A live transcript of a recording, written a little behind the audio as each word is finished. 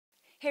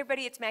Hey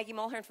everybody, it's Maggie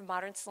Mulhern from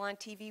Modern Salon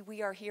TV.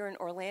 We are here in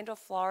Orlando,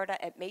 Florida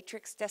at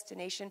Matrix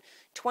Destination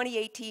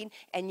 2018.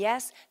 And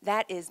yes,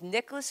 that is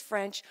Nicholas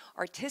French,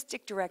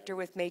 Artistic Director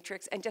with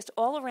Matrix, and just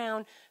all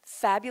around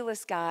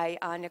fabulous guy.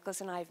 Nicholas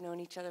and I have known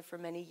each other for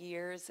many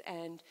years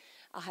and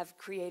have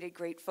created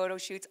great photo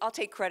shoots. I'll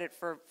take credit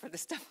for the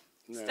stuff.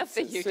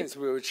 Since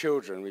we were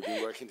children, we've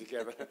been working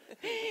together.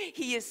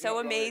 He is so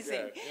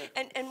amazing.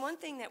 And one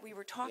thing that we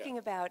were talking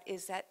about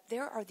is that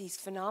there are these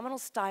phenomenal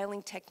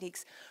styling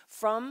techniques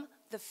from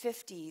the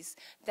 50s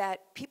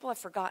that people have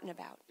forgotten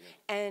about,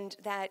 and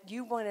that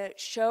you want to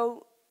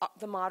show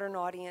the modern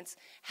audience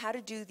how to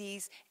do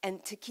these,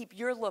 and to keep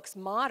your looks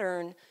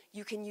modern,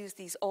 you can use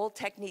these old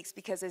techniques,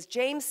 because as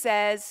James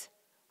says,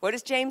 what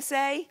does James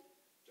say?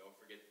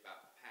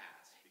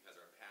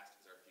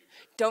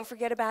 Don't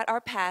forget about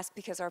our past,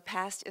 because our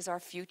past is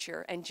our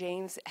future. And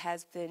James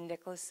has been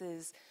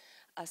Nicholas's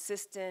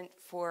assistant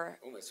for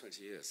almost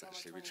 20 years,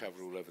 actually. We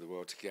travel all over the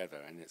world together,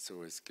 and it's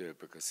always good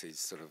because he's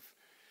sort of,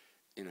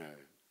 you know,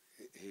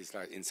 he's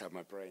like inside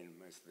my brain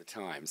most of the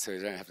time, so you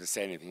don't have to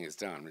say anything is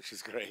done, which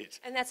is great.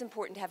 And that's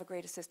important to have a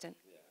great assistant.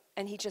 Yeah.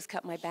 And he just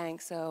cut my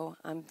bank, so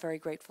I'm very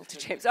grateful to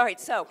James. All right,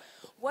 so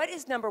what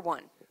is number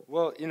one?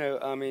 Well, you know,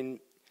 I mean,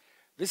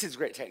 this is a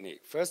great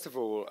technique. First of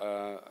all,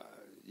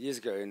 years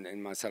ago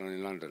in my salon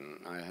in London,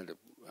 I had an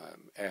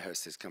air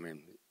hostess come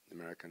in,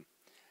 American,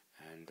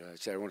 and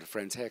she said, I want a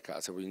friend's haircut. I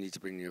said, well, you need to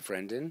bring your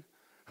friend in,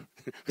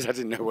 because I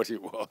didn't know what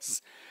it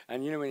was.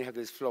 And you know when you have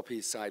those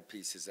floppy side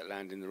pieces that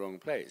land in the wrong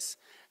place?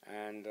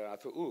 And I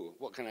thought, ooh,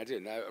 what can I do?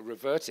 Now I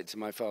reverted to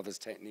my father's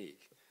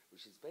technique,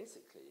 which is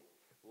basically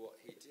what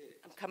he did.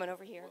 I'm coming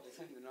over here. What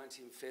they did in the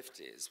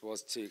 1950s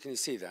was to, can you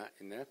see that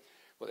in there?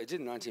 What they did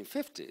in the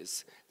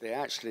 1950s, they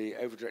actually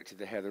over-directed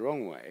the hair the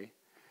wrong way,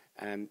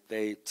 and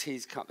they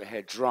cut the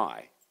hair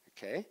dry,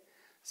 okay?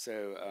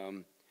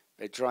 So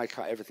they dry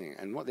cut everything.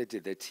 And what they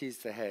did, they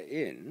teased the hair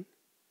in,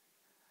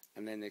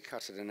 and then they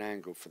cut at an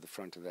angle for the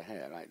front of the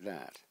hair, like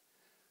that,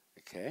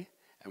 okay?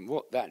 And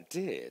what that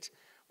did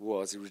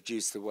was it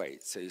reduced the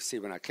weight. So you see,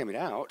 when I came it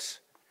out,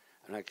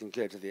 and I can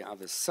go to the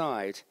other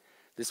side,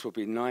 this will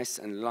be nice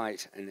and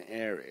light and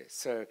airy.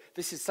 So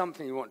this is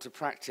something you want to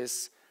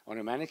practice on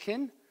a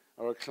mannequin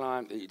or a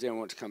client that you don't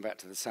want to come back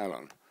to the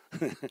salon.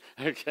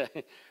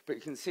 Okay, but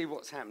you can see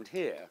what's happened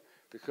here,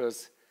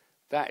 because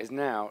that is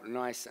now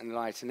nice and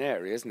light and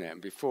airy, isn't it? And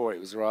before it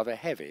was rather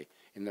heavy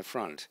in the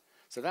front.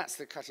 So that's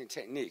the cutting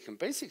technique. And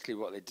basically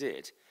what they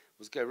did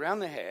was go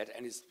around the head,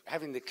 and it's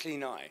having the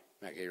clean eye,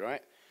 Maggie,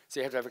 right? So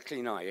you have to have a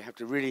clean eye. You have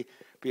to really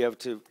be able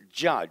to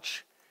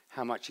judge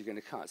how much you're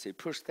going to cut. So you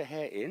push the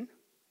hair in,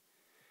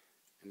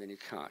 and then you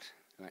cut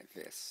like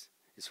this.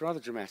 It's rather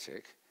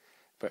dramatic,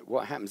 but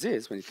what happens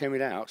is when you comb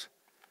it out,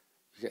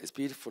 you get this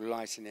beautiful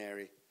light and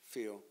airy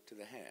feel to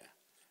the hair,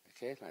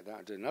 okay, like that.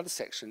 I'll do another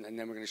section, and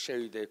then we're going to show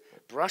you the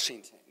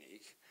brushing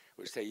technique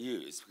which they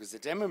use, because the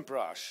Denman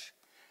brush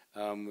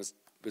was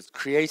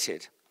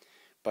created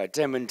by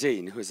Denman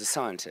Dean, who was a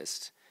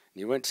scientist,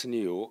 and he went to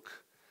New York,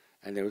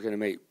 and they were going to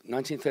make,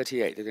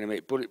 1938, they were going to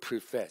make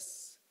bulletproof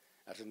vests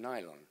out of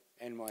nylon.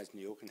 NY is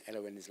New York, and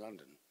LON is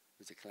London.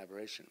 It was a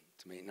collaboration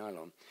to make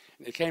nylon.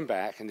 And they came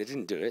back, and they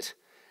didn't do it,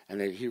 and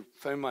he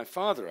phoned my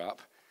father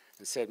up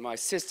and said, my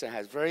sister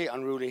has very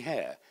unruly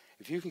hair.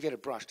 If you can get a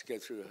brush to go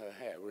through her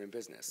hair, we're in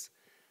business.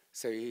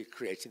 So he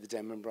created the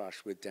Denman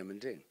brush with Denman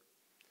Dean.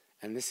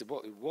 And this is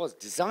what it was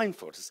designed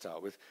for, to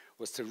start with,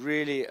 was to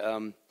really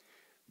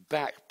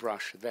back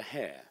brush the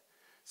hair.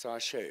 So I'll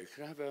show you.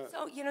 Could I have a...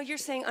 So, you know, you're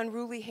saying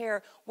unruly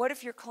hair. What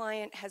if your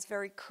client has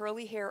very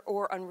curly hair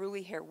or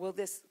unruly hair? Will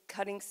this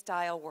cutting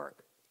style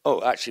work?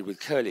 Oh, actually, with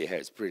curly hair,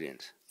 it's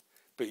brilliant.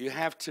 But you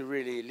have to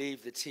really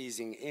leave the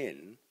teasing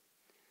in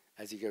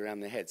as you go around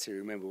the head, so you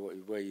remember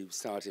where you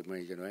started and where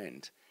you're going to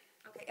end.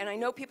 Okay, and I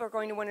know people are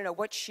going to want to know,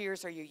 what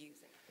shears are you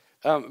using?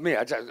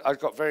 I've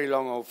got very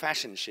long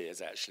old-fashioned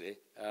shears, actually,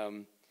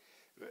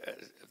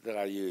 that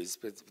I use.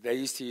 But they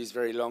used to use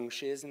very long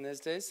shears in those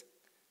days.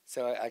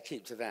 So I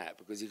keep to that,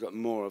 because you've got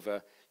more of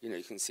a, you know,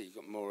 you can see you've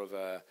got more of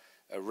a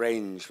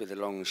range with the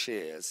long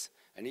shears.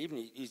 And even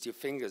you use your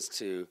fingers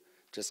to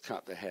just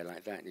cut the hair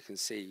like that, and you can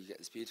see you get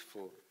this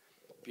beautiful,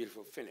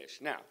 beautiful finish.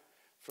 Now,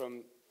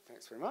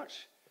 thanks very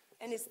much.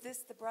 And is this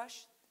the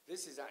brush?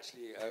 This is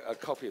actually a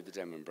copy of the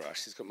Denman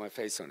brush. It's got my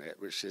face on it,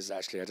 which is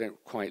actually, I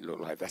don't quite look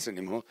like that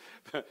anymore.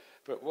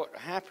 But what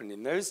happened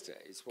in those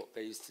days, what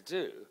they used to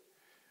do,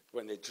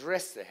 when they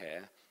dressed the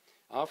hair,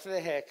 after the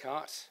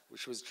haircut,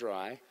 which was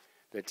dry,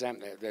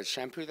 they'd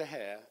shampoo the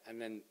hair,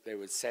 and then they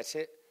would set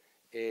it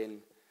in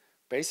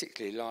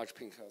basically large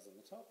pin curls on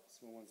the top,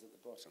 small ones at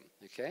the bottom,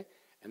 okay?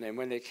 And then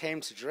when they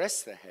came to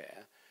dress the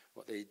hair,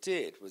 what they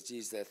did was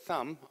use their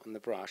thumb on the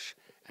brush,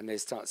 and they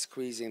start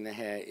squeezing the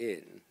hair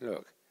in.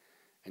 Look.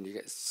 And you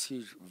get this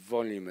huge,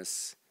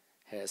 voluminous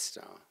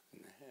hairstyle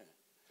in the hair.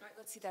 All right,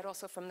 let's see that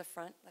also from the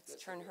front. Let's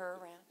turn her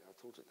around. I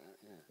thought of that,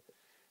 yeah.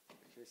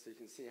 Okay, so you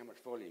can see how much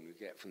volume you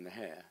get from the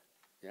hair,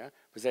 yeah?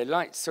 Because they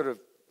liked sort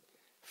of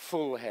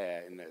full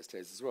hair in those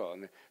days as well.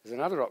 And there's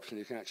another option.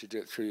 You can actually do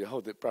it through, you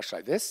hold the brush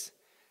like this,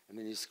 and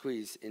then you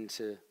squeeze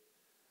into,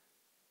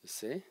 you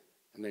see?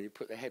 and then you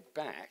put the head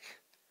back.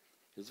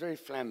 It's a very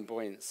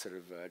flamboyant sort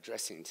of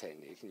dressing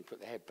technique, and you put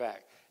the head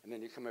back, and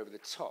then you come over the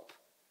top.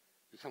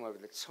 You come over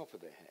the top of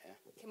the hair.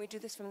 Can we do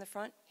this from the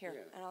front? Here,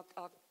 Yeah. and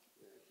I'll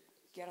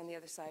get on the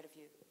other side of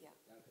you. Yeah.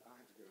 I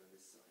have to go on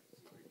this side.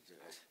 So you do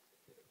it.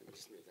 Let me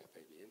just move that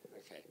baby in.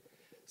 Okay.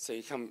 So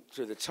you come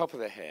through the top of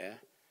the hair,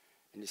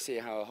 and you see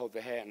how I hold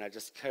the hair, and I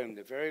just comb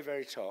the very,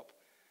 very top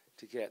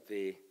to get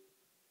the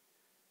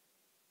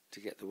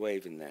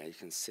wave in there. You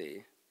can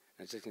see.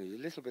 I'm just going to use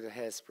a little bit of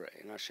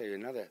hairspray, and I'll show you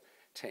another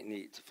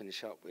technique to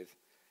finish up with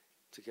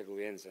to get all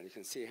the ends done. You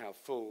can see how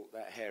full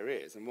that hair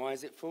is. And why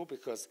is it full?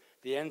 Because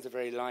the ends are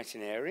very light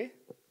and airy,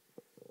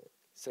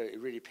 so it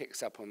really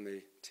picks up on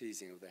the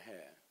teasing of the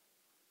hair.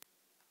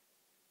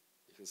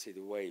 You can see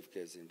the wave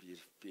goes in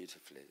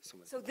beautifully.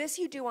 So this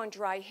you do on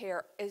dry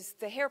hair. Is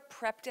the hair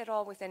prepped at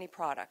all with any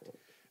product?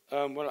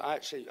 Well,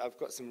 I've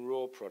got some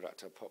raw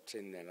product I popped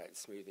in there, like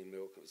smoothing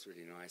milk. It was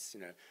really nice,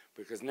 you know,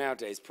 because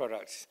nowadays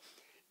products,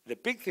 the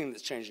big thing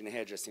that's changed in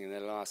hairdressing in the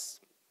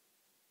last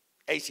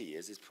 80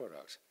 years is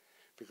product,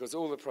 because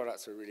all the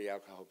products were really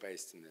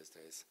alcohol-based in those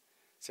days.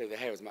 So the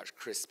hair was much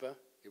crisper.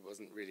 It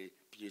wasn't really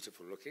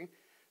beautiful looking.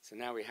 So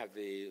now we have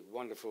the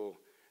wonderful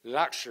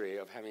luxury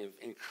of having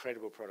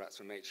incredible products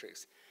from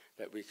Matrix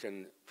that we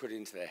can put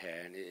into the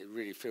hair, and it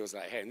really feels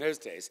like hair. In those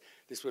days,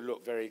 this would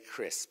look very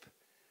crisp.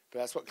 But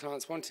that's what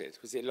clients wanted,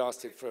 because it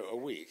lasted for a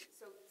week.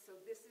 So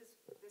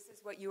this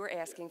is what you were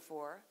asking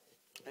for.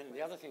 And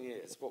the other thing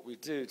is, what we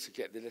do to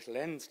get the little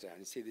ends down,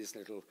 you see these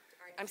little... All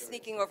right, I'm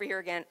sneaking over here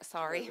again,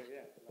 sorry.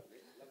 Yeah,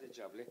 lovely,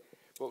 jubbly.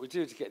 What we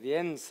do to get the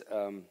ends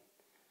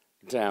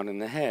down in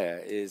the hair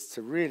is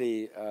to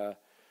really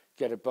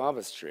get a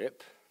barber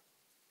strip,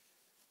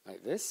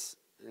 like this,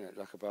 you know,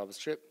 like a barber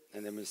strip,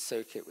 and then we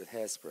soak it with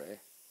hairspray,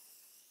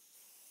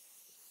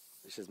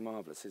 which is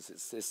marvelous.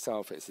 This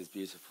Salfix is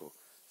beautiful.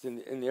 So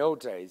in the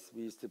old days,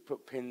 we used to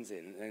put pins in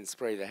and then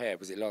spray the hair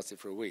because it lasted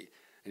for a week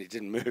and it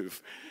didn't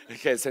move.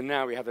 Okay, so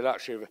now we have the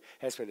luxury of a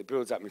hairspray that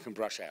builds up and we can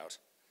brush out,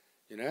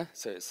 you know?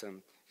 So it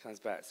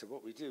comes back. So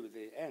what we do with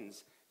the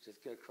ends is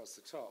just go across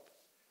the top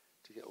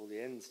to get all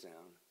the ends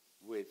down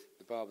with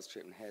the barber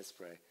strip and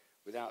hairspray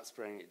without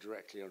spraying it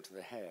directly onto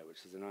the hair,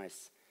 which is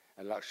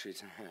a luxury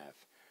to have.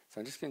 So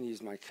I'm just going to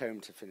use my comb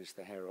to finish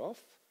the hair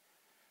off.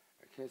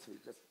 Okay, so we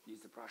just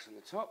use the brush on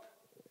the top.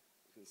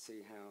 You can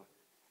see how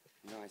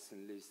nice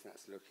and loose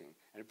that's looking.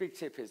 And a big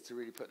tip is to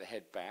really put the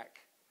head back,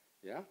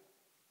 yeah,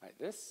 like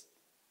this,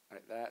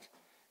 like that.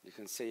 You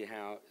can see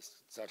how it's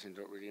starting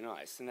to look really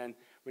nice. And then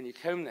when you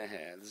comb the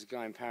hair, there's a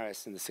guy in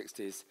Paris in the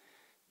 60s,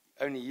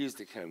 only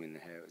used a comb in the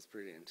hair. It was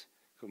brilliant,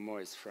 called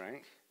Maurice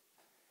Frank.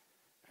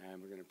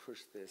 And we're going to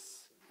push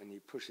this, and he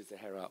pushes the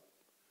hair up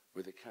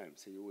with a comb,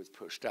 so you're always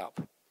pushed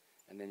up.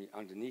 And then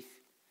underneath,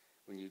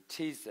 when you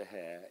tease the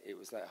hair, it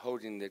was like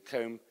holding the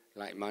comb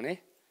like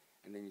money,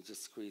 and then you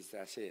just squeeze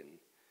that in.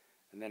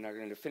 And then I'm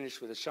going to finish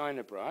with a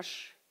shiner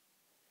brush,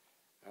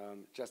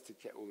 just to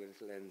get all the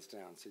little ends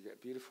down. So you get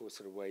a beautiful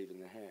sort of wave in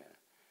the hair.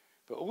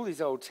 But all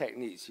these old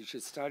techniques, you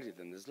should study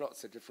them. There's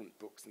lots of different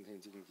books and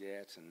things you can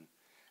get.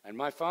 And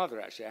my father,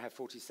 actually, I have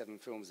 47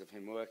 films of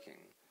him working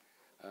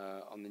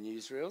on the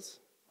newsreels,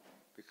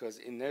 because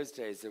in those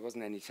days there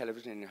wasn't any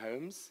television in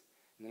homes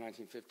in the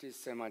 1950s.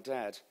 So my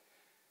dad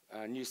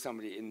knew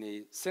somebody in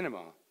the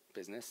cinema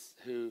business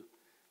who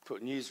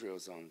put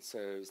newsreels on. So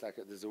it was like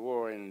there's a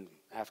war in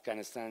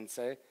Afghanistan,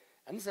 say,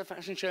 and there's a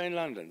fashion show in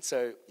London.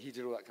 So he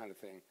did all that kind of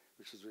thing,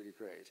 which was really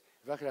great.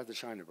 If I could have the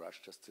shiner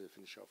brush just to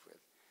finish off with.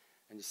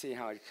 And you see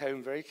how I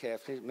comb very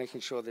carefully,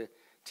 making sure the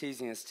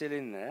teasing is still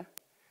in there,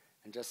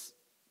 and just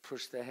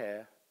push the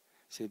hair.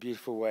 See the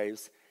beautiful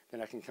waves.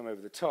 Then I can come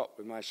over the top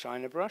with my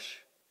shiner brush,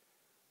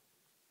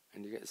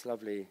 and you get this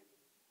lovely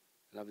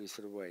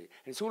sort of wave.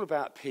 And it's all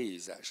about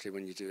P's, actually,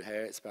 when you do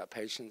hair. It's about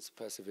patience,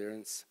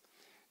 perseverance,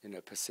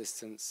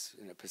 persistence,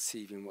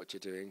 perceiving what you're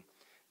doing.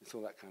 It's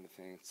all that kind of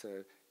thing.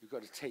 So you've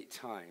got to take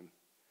time.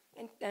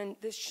 And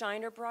this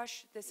shiner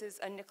brush, this is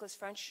a Nicholas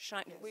French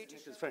shiner. Yes,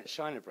 Nicholas French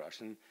shiner brush.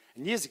 And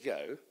years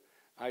ago,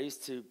 I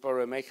used to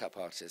borrow makeup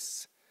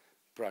artists'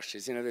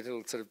 brushes, the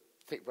little sort of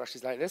thick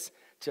brushes like this,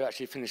 to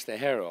actually finish their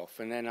hair off.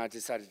 And then I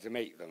decided to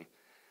make them.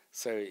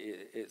 So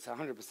it's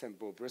 100%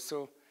 ball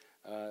bristle.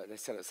 They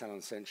sell at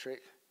Salon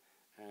Centric.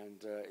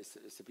 And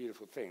it's a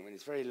beautiful thing. When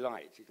it's very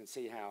light, you can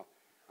see how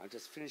I'm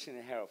just finishing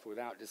the hair off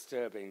without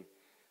disturbing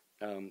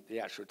the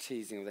actual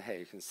teasing of the hair.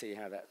 You can see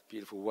how that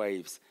beautiful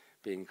waves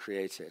being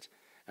created.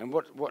 And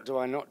what do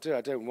I not do?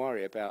 I don't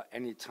worry about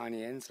any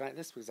tiny ends like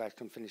this, because I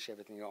can finish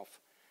everything off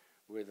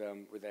with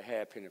a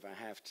hairpin if I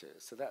have to.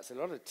 So that's a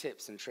lot of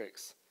tips and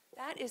tricks.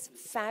 That is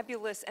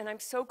fabulous, and I'm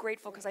so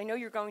grateful, because I know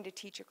you're going to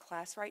teach a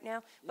class right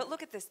now. But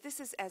look at this.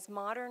 This is as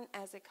modern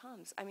as it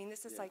comes. I mean,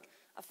 this is like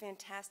a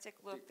fantastic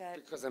look.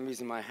 Because I'm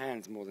using my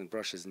hands more than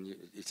brushes and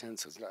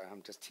utensils. Like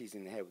I'm just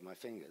teasing the hair with my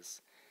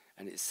fingers.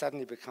 And it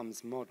suddenly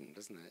becomes modern,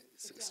 doesn't it?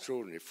 It's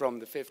extraordinary. From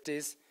the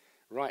 50s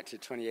right to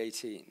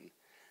 2018.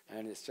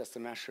 And it's just a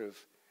matter of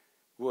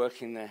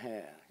working the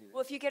hair.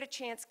 Well, if you get a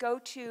chance, go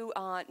to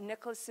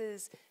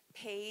Nicholas's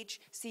page,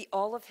 see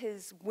all of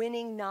his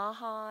winning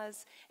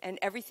Nahas and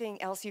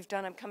everything else you've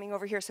done. I'm coming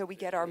over here so we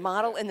get our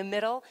model in the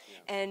middle.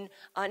 And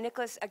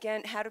Nicholas,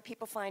 again, how do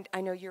people find,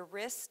 I know your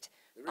wrist.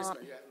 The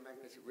wristband, you have a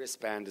magnetic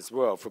wristband as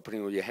well for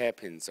putting all your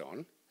hairpins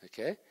on,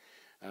 okay?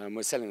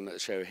 We're selling them at the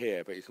show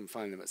here, but you can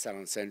find them at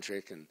Salon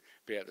Centric and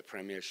be at the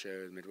Premier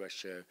Show, the Midwest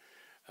Show,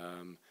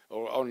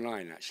 or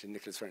online, actually,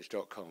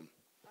 nicholasfrench.com.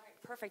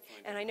 Perfect.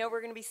 And I know we're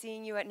going to be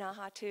seeing you at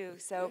NAHA too.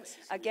 So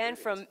again,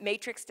 from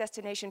Matrix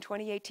Destination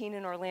 2018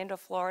 in Orlando,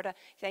 Florida,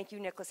 thank you,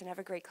 Nicholas, and have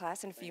a great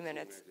class in a few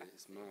minutes.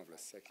 It's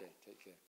marvelous. Okay, take care.